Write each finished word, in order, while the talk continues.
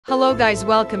Hello guys,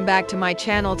 welcome back to my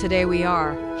channel. Today we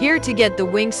are here to get the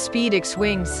wings Speedix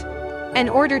wings. In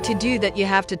order to do that you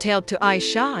have to tell to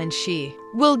Aisha and she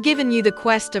will given you the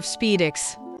quest of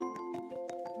Speedix.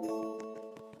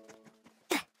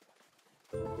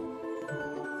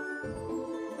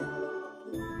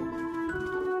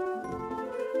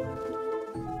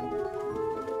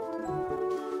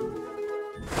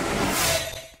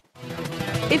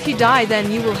 If you die,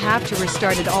 then you will have to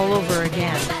restart it all over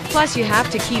again. Plus you have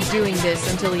to keep doing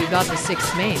this until you got the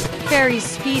 6th main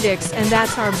fairies Speedix, and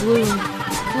that's our Bloom,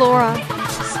 Flora,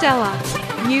 Stella,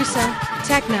 Musa,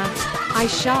 Tekna,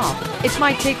 Aisha. It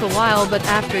might take a while, but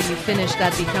after you finish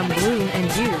that, become Bloom and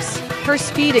use her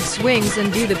Speedix wings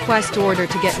and do the quest order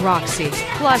to get Roxy.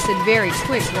 Plus it very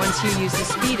quick once you use the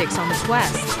Speedix on the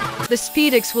quest. The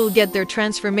Speedix will get their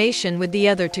transformation with the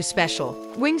other two special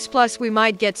wings, plus we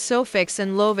might get Sophix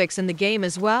and Lovix in the game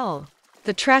as well.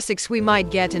 The Trasix we might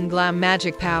get in Glam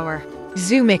magic power.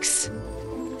 Zoomix.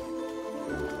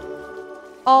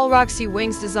 All Roxy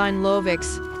wings design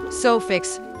Lovix,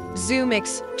 Sophix,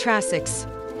 Zoomix, Trasix.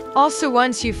 Also,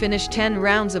 once you finish 10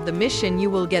 rounds of the mission, you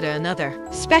will get another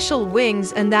special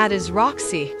wings, and that is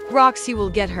Roxy. Roxy will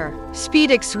get her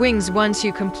Speedix wings once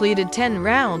you completed 10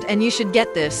 rounds, and you should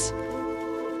get this.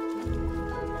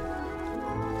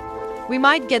 We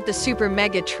might get the super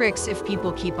mega tricks if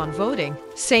people keep on voting.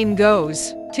 Same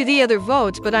goes to the other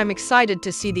votes, but I'm excited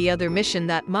to see the other mission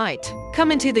that might come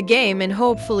into the game, and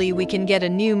hopefully we can get a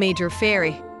new major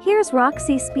fairy. Here's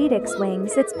Roxy Speedix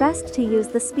wings. It's best to use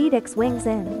the Speedix wings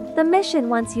in the mission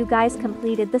once you guys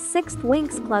completed the 6th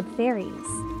Wings Club fairies.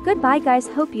 Goodbye guys,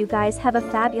 hope you guys have a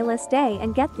fabulous day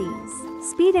and get these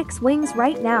Speedix wings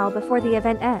right now before the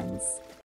event ends.